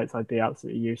Horror Nights, I'd be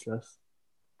absolutely useless.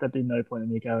 There'd be no point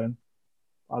in me going.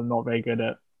 I'm not very good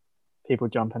at people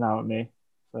jumping out at me,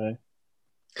 so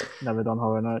never done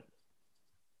Horror Nights.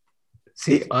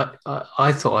 See,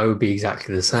 I thought I would be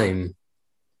exactly the same.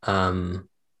 And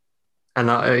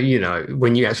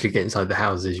when you actually get inside the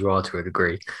houses, you are to a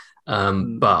degree.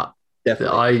 But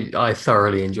definitely. I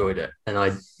thoroughly enjoyed it, and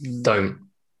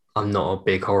I'm not a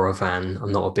big horror fan.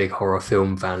 I'm not a big horror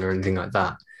film fan or anything like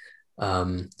that.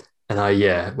 And when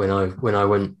I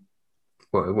went,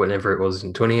 whenever it was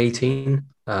in 2018.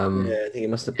 I think it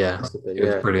must have been. It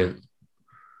was brilliant.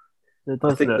 It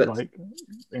does look like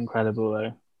incredible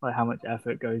though, like how much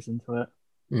effort goes into it.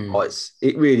 Oh,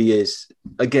 it really is.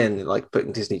 Again, like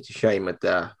putting Disney to shame with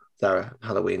their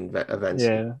Halloween events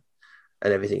and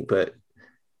everything. But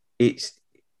I'd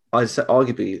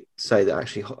arguably say that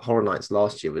actually Horror Nights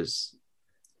last year was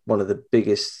one of the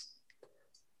biggest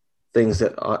things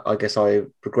that I guess I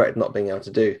regret not being able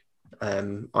to do. I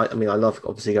mean, I love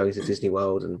obviously going to Disney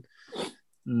World, and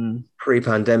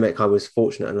pre-pandemic, I was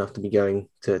fortunate enough to be going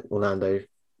to Orlando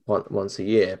once a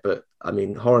year. But I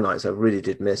mean, Horror Nights I really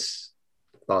did miss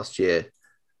last year,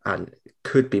 and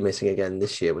could be missing again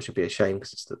this year, which would be a shame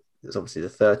because it's obviously the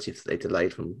 30th that they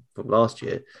delayed from last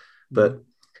year. But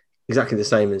exactly the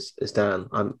same as Dan,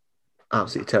 I'm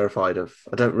absolutely terrified of.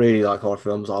 I don't really like horror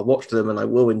films. I watch them and I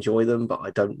will enjoy them, but I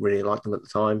don't really like them at the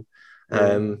time.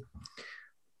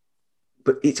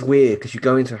 But it's weird because you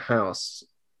go into a house.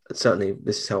 Certainly,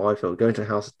 this is how I feel. Go into a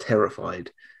house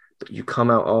terrified, but you come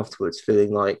out afterwards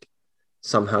feeling like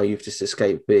somehow you've just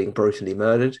escaped being brutally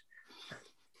murdered,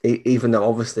 even though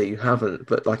obviously you haven't.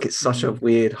 But like, it's such a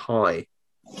weird high.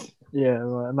 Yeah,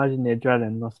 well, imagine the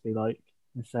adrenaline must be like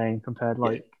insane compared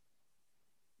like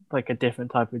a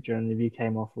different type of adrenaline if you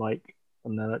came off like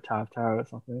from the Tower of Terror or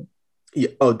something.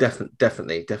 Yeah, oh,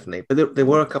 definitely. But there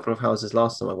were a couple of houses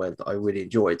last time I went that I really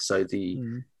enjoyed. So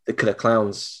the Killer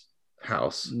Clowns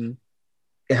house,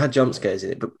 it had jump scares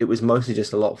in it, but it was mostly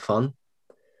just a lot of fun.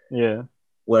 Yeah.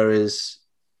 Whereas,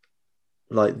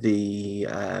 like the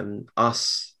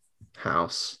Us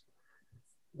house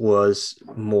was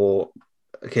more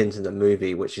akin to the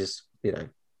movie, which is, you know,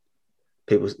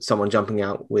 someone jumping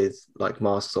out with like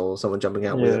masks, or someone jumping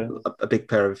out with a big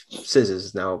pair of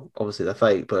scissors. Now, obviously they're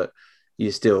fake, but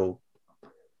you still,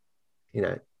 you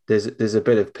know, there's a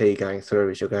bit of pee going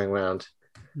through as you're going around,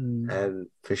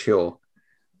 for sure.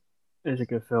 It's a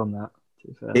good film, that.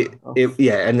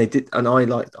 And they did, and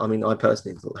I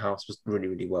personally thought the house was really,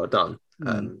 really well done.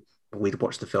 We'd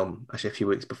watched the film actually a few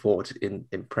weeks before in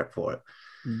prep for it.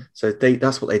 So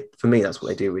that's what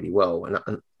they do really well.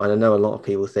 And I know a lot of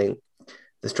people think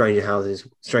the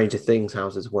Stranger Things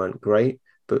houses weren't great,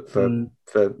 but for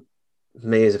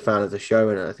me as a fan of the show,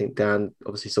 and I think Dan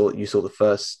obviously saw the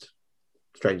first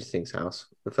Stranger Things house,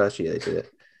 the first year they did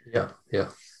it. Yeah.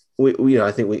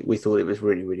 I think we thought it was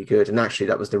really, really good, and actually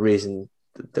that was the reason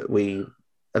that we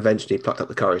eventually plucked up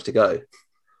the courage to go.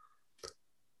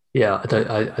 Yeah,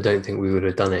 I don't think we would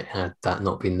have done it had that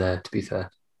not been there, to be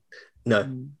fair. No,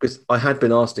 because I had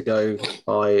been asked to go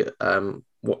by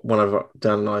one of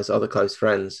Dan and I's other close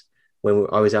friends when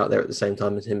I was out there at the same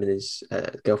time as him and his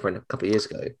girlfriend a couple of years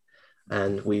ago,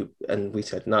 and we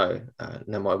said no.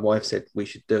 Now my wife said we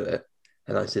should do it,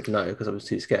 and I said no because I was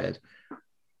too scared.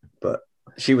 But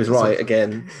she was right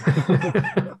again,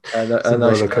 and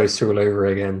roller coaster all over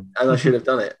again. And I should have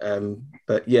done it.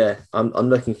 But yeah, I'm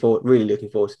really looking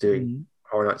forward to doing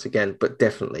Horror Nights again. But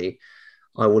definitely,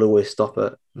 I will always stop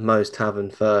at Moe's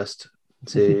Tavern first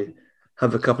to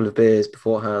have a couple of beers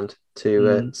beforehand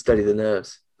to steady the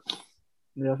nerves.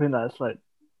 Yeah, I think that's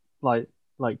like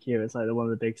you. It's like one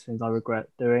of the biggest things I regret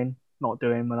not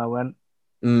doing when I went,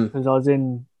 because I was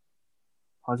in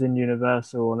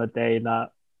Universal on a day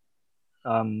that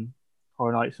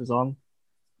Horror Nights was on,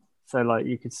 so like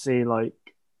you could see like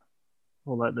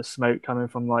all like the smoke coming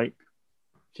from like,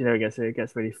 you know, it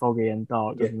gets really foggy and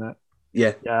dark, doesn't it?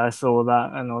 Yeah, I saw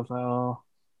that and I was like, oh,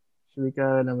 should we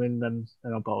go? And then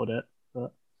I bottled it.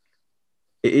 But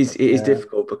it is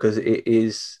difficult because it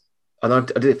is, and I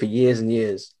did it for years and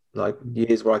years, like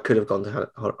years where I could have gone to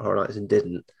Horror Nights and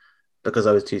didn't because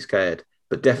I was too scared.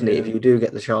 But definitely, if you do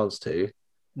get the chance to,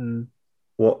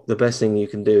 what the best thing you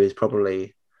can do is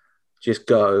probably just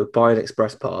go buy an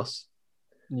express pass,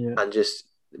 and just,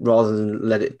 rather than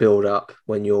let it build up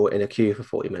when you're in a queue for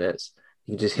 40 minutes,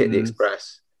 you can just hit the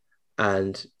express,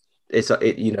 and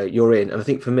you're in. And I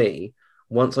think for me,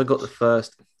 once I got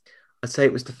I'd say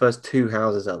it was the first two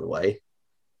houses out of the way.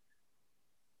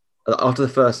 After the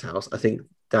first house, I think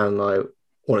Dan and I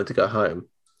wanted to go home.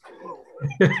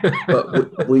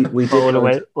 But we did all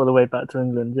the way back to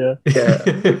England,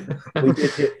 we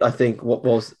did hit, I think, what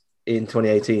was in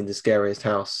 2018 the scariest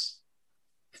house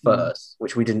first,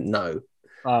 which we didn't know.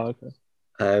 Oh, okay.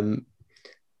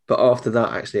 But after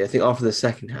that, actually, I think after the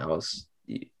second house,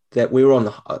 that we were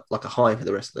on like a high for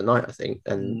the rest of the night, I think,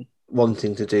 and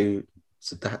wanting to do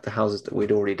the houses that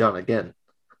we'd already done again.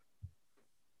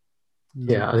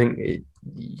 Yeah, I think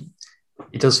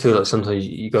it does feel like sometimes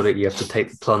you have to take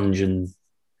the plunge and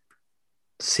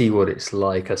see what it's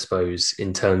like, I suppose,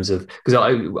 in terms of, because I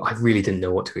really didn't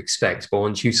know what to expect. But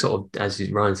once you sort of, as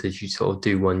Ryan says, you sort of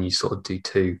do one, you sort of do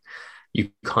two, you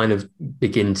kind of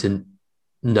begin to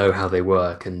know how they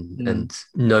work and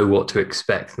know what to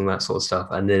expect and that sort of stuff.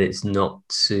 And then it's not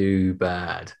too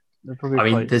bad. They're probably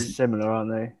quite similar,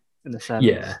 aren't they? In a sense.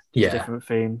 Yeah. Different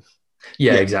themes.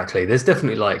 Yeah, exactly. There's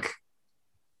definitely like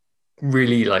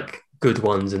really like good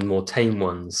ones and more tame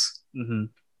ones.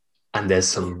 and there's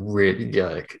some really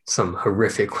like some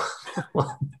horrific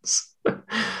ones.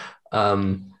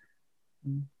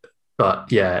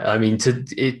 But yeah, I mean,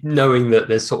 knowing that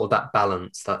there's sort of that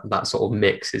balance, that sort of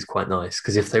mix is quite nice.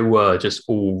 Because if they were just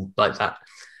all like that,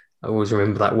 I always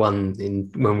remember that one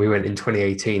when we went in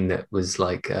 2018 that was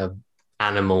like a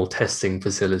animal testing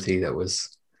facility that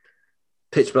was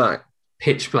Pitch black,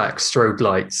 strobe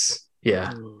lights.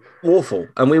 Yeah, awful.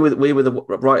 And we were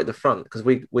right at the front because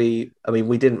we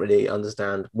didn't really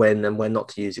understand when and when not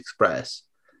to use express.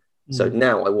 So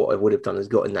now what I would have done is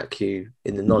got in that queue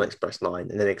in the non-express line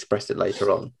and then expressed it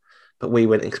later on. But we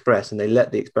went express and they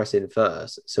let the express in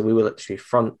first. So we were literally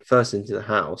first into the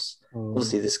house.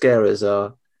 Obviously, the scarers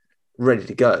are ready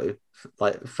to go,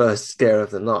 like first scare of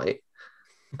the night.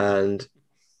 And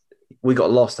we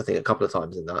got lost, I think, a couple of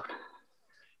times in that.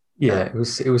 Yeah, it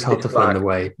was hard to find the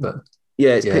way. But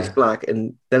yeah, it's pitch black.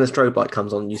 And then a strobe light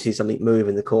comes on, you see something move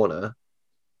in the corner.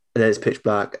 And then it's pitch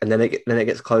black, and then it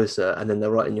gets closer, and then they're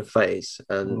right in your face.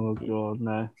 And oh god,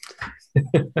 no!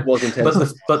 It was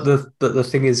intense. but the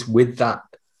thing is, with that,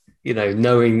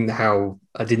 knowing how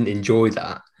I didn't enjoy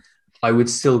that, I would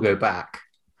still go back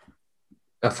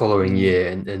a following year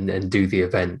and do the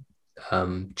event,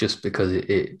 just because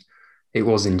it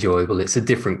was enjoyable. It's a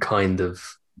different kind of,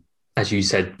 as you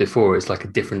said before, it's like a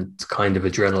different kind of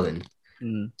adrenaline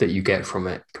that you get from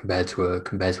it compared to a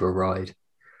ride.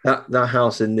 That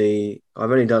house I've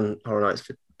only done Horror Nights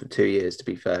for 2 years, to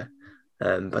be fair,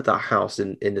 but that house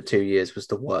in the 2 years was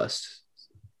the worst.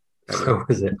 Oh,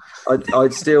 was it?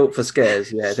 I'd still, for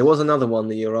scares, yeah. There was another one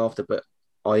the year after, but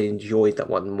I enjoyed that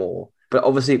one more. But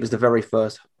obviously, it was the very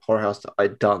first horror house that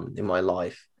I'd done in my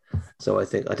life, so I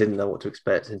think I didn't know what to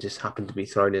expect and just happened to be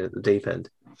thrown in at the deep end.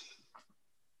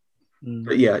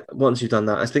 But yeah, once you've done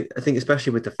that, I think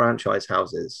especially with the franchise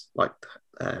houses, like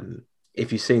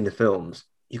if you've seen the films,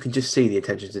 you can just see the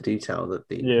attention to detail that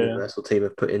the Universal team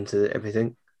have put into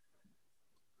everything.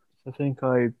 I think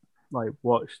I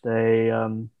watched a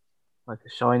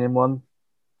Shining one.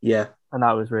 Yeah. And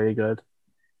that was really good.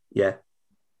 Yeah.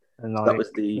 And that was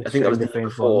I think that was the year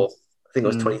before. I think it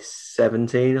was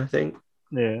 2017, I think.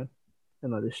 Yeah.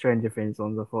 And the Stranger Things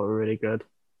ones I thought were really good.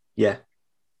 Yeah.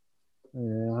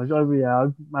 Yeah, I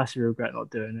massively regret not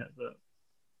doing it, but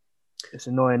it's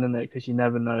annoying, isn't it? Because you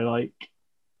never know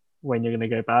when you're going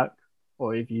to go back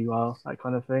or if you are, that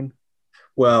kind of thing.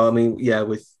 Well, I mean, yeah,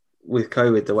 with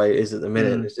COVID the way it is at the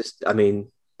minute,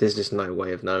 there's just no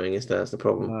way of knowing, is there? That's the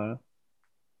problem. No.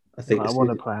 I think I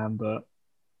want to plan, but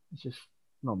it's just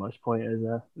not much point, is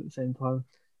there, at the same time?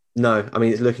 No, I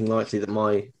mean, it's looking likely that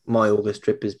my August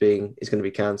trip is going to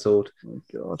be cancelled. Oh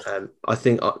god. I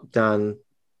think Dan,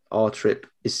 our trip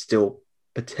is still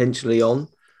potentially on,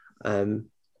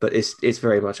 but it's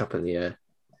very much up in the air.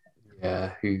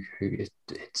 Yeah,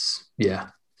 it's yeah.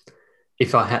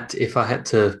 If I had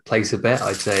to place a bet,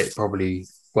 I'd say it probably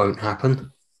won't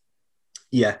happen.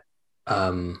 Yeah.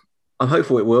 I'm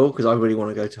hopeful it will, because I really want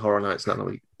to go to Horror Nights now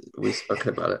that we've spoken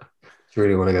about it. You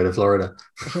really want to go to Florida?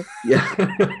 Yeah.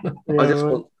 I just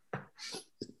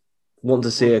want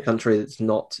to see a country that's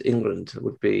not England.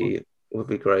 Would be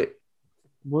great.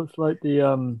 What's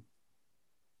the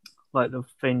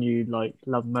thing you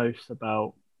love most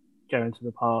about going to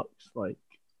the parks?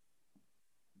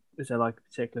 Is there a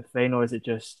particular thing, or is it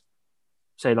just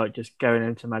just going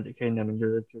into Magic Kingdom and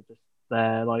you're just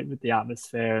there with the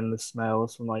atmosphere and the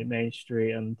smells from Main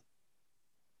Street and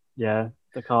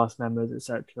the cast members,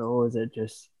 etc., or is it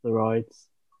just the rides?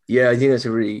 Yeah, I think that's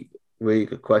a really, really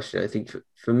good question. I think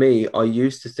for me, I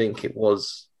used to think it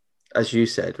was, as you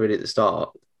said, really at the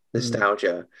start,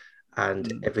 nostalgia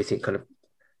and everything kind of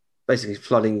basically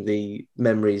flooding the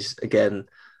memories again.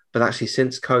 But actually,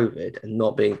 since COVID and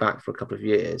not being back for a couple of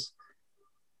years,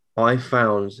 I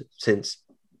found since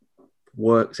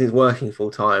working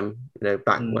full time,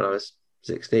 back when I was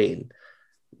 16,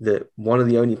 that one of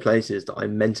the only places that I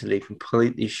mentally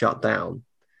completely shut down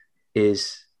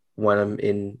is when I'm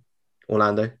in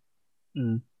Orlando.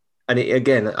 And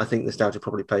again, I think nostalgia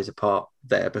probably plays a part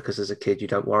there, because as a kid, you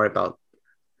don't worry about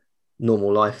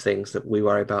normal life things that we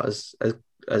worry about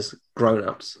as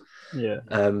grown-ups. Yeah.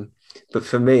 But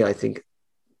for me, I think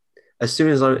as soon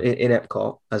as I'm in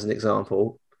Epcot, as an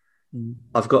example,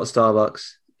 I've got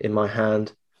Starbucks in my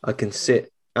hand. I can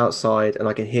sit outside and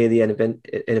I can hear the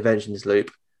interventions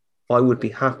loop. I would be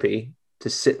happy to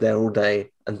sit there all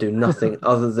day and do nothing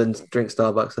other than drink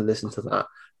Starbucks and listen to that.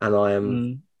 And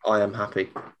I am happy.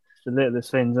 It's the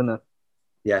littlest things, isn't it?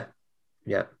 Yeah.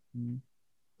 I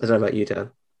don't know about you,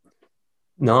 Dan.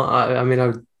 No, I mean,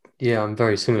 I'm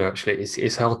very similar actually.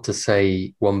 It's hard to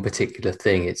say one particular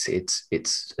thing. It's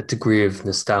a degree of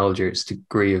nostalgia. It's a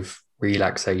degree of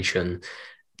relaxation.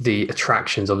 The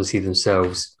attractions obviously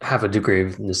themselves have a degree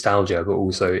of nostalgia, but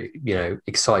also,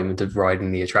 excitement of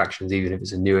riding the attractions, even if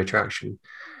it's a new attraction.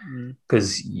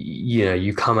 Because,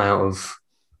 you come out of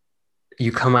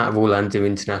Orlando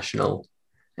International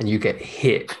and you get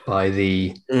hit by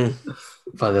the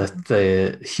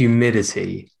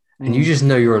humidity, and you just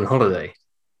know you're on holiday,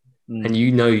 and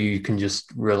you can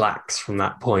just relax from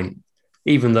that point,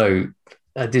 even though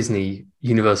a Disney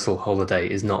Universal holiday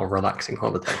is not a relaxing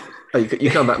holiday. Oh,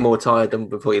 you come back more tired than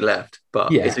before you left,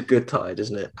 but Yeah. It's a good tired,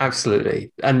 isn't it?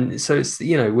 Absolutely. And so it's,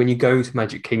 when you go to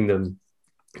Magic Kingdom,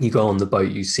 you go on the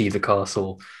boat, you see the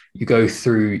castle, you go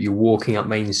through, you're walking up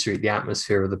Main Street, the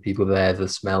atmosphere of the people there, the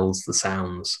smells, the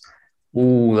sounds,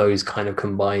 all those kind of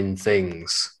combined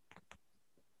things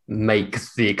make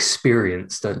the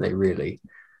experience, don't they, really?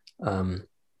 I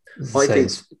think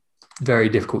it's very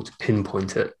difficult to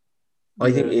pinpoint it.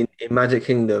 I think in Magic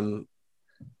Kingdom,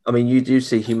 I mean, you do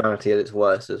see humanity at its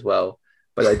worst as well,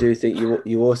 but I do think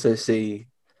you also see,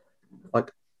 like,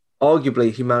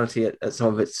 arguably humanity at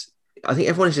some of its. I think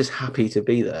everyone is just happy to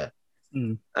be there,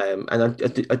 and I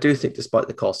do think, despite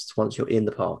the costs, once you're in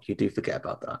the park, you do forget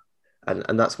about that,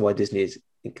 and that's why Disney is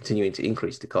continuing to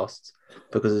increase the costs,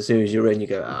 because as soon as you're in, you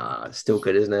go, it's still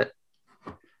good, isn't it?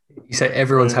 You say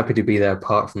everyone's happy to be there,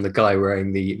 apart from the guy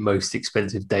wearing the most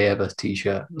expensive day ever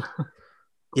T-shirt.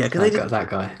 Yeah, can they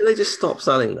just stop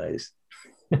selling those?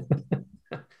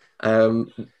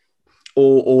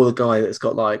 Or the guy that's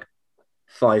got like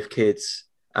 5 kids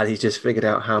and he's just figured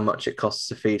out how much it costs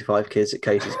to feed 5 kids at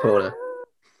Casey's Corner.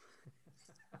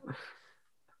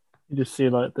 You just see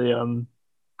like the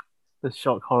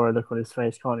shock horror look on his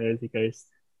face, can't you, as he goes,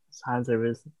 his hands over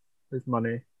his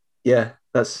money. Yeah,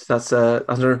 that's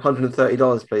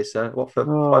 $130, please, sir. What for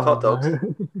 5 hot dogs?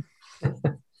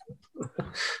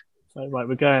 So, right,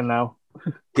 we're going now.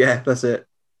 Yeah, that's it.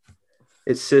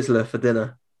 It's Sizzler for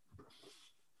dinner.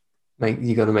 Mate,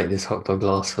 you got to make this hot dog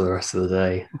last for the rest of the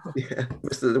day. Yeah,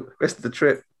 rest of the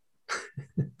trip.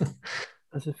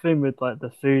 That's the thing with like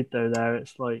the food though. There,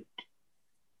 it's like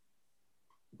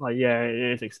yeah,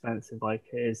 it is expensive, like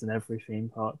it is in every theme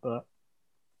park. But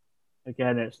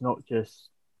again, it's not just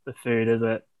the food, is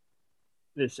it?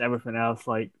 It's everything else.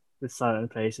 Like with certain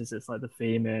places, it's like the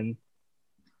theming.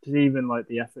 There's even like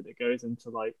the effort that goes into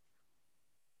like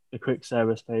the quick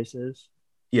service places.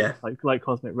 Yeah, like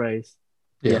Cosmic Rays.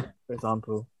 Yeah, for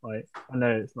example. Like I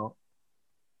know it's not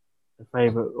a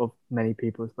favorite of many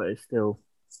people's, but it's still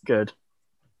good.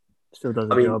 Still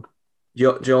does a job.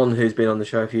 John, who's been on the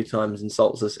show a few times,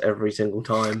 insults us every single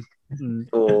time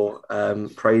for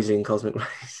praising Cosmic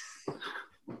Rays.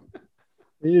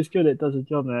 It is good. It does a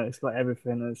job there. It's got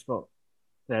everything. It's got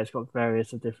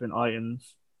various of different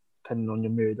items depending on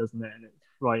your mood, doesn't it? And it's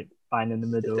right bang in the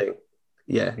middle.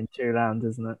 Yeah, between 2 lands,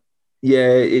 isn't it? Yeah,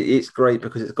 it's great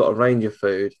because it's got a range of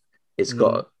food. It's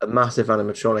got a massive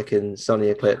animatronic in Sunny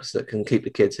Eclipse that can keep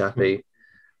the kids happy,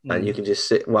 and you can just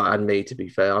sit. Well, and me, to be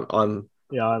fair,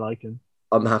 I like him.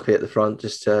 I'm happy at the front.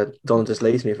 Don just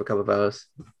leaves me for a couple of hours.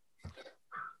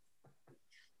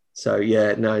 So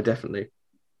yeah, no, definitely.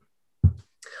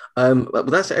 Well,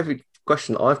 that's every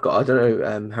question I've got. I don't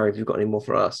know, Harry, if you've got any more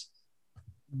for us.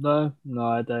 No,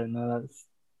 I don't know. It's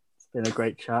been a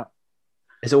great chat.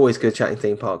 It's always good chatting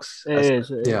theme parks. It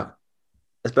is. Yeah,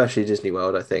 especially Disney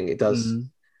World. I think it does.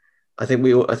 I think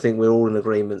we're all in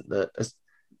agreement that,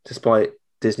 despite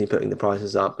Disney putting the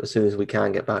prices up, as soon as we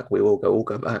can get back, we will all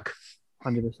go back.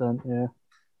 100%. Yeah.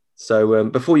 So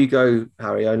before you go,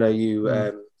 Harry, I know you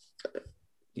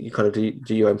you kind of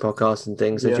do your own podcast and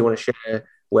things. So do you want to share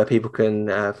where people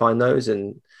can find those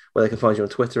and where they can find you on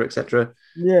Twitter, etc.?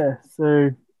 Yeah.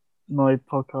 So my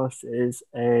podcast is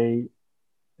a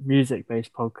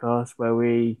music-based podcast where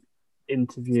we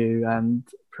interview and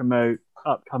promote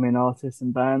upcoming artists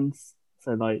and bands.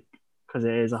 So like, because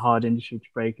it is a hard industry to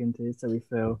break into, so we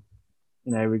feel,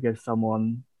 we give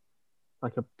someone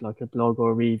like a blog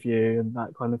or a review and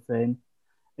that kind of thing.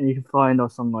 And you can find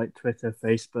us on like Twitter,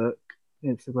 Facebook,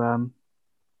 Instagram,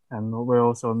 and we're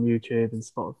also on YouTube and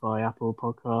Spotify, Apple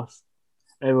Podcasts,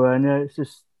 everywhere. And it's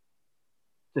just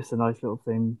a nice little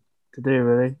thing to do,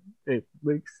 really. It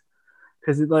works.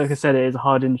 Because, like I said, it is a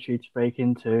hard industry to break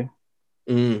into,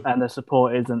 and the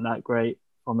support isn't that great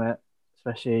from it,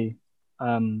 especially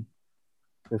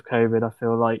with COVID. I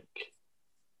feel like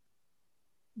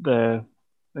the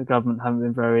government haven't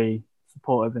been very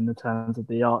supportive in the terms of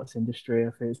the arts industry.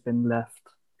 I think it's been left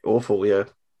awful, yeah,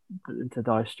 to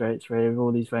dire straits, really, with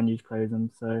all these venues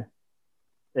closing. So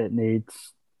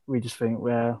we just think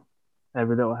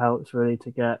every little helps, really, to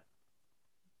get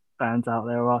bands out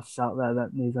there or artists out there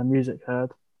that need their music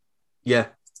heard. Yeah,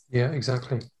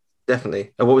 exactly.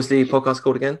 Definitely. And what was the podcast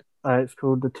called again? It's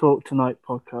called the Talk Tonight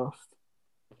podcast.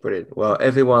 Brilliant. Well,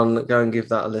 everyone go and give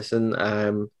that a listen.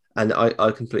 And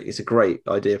I completely, it's a great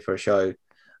idea for a show.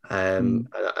 And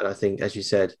I think, as you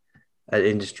said, an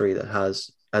industry that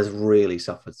has really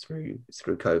suffered through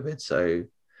COVID. So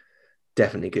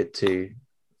definitely good to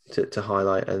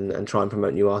highlight and try and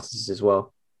promote new artists as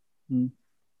well.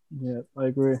 Yeah, I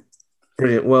agree.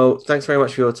 Brilliant. Well, thanks very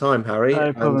much for your time, Harry.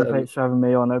 No problem. Thanks for having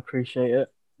me on. I appreciate it.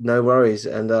 No worries.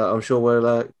 And I'm sure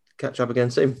we'll catch up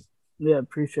again soon. Yeah,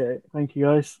 appreciate it. Thank you,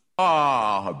 guys.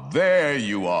 Ah, there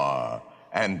you are.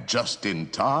 And just in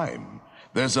time.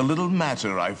 There's a little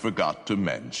matter I forgot to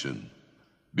mention.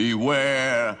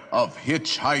 Beware of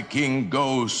hitchhiking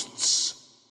ghosts.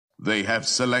 They have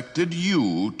selected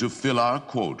you to fill our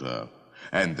quota,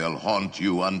 and they'll haunt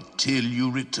you until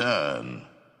you return.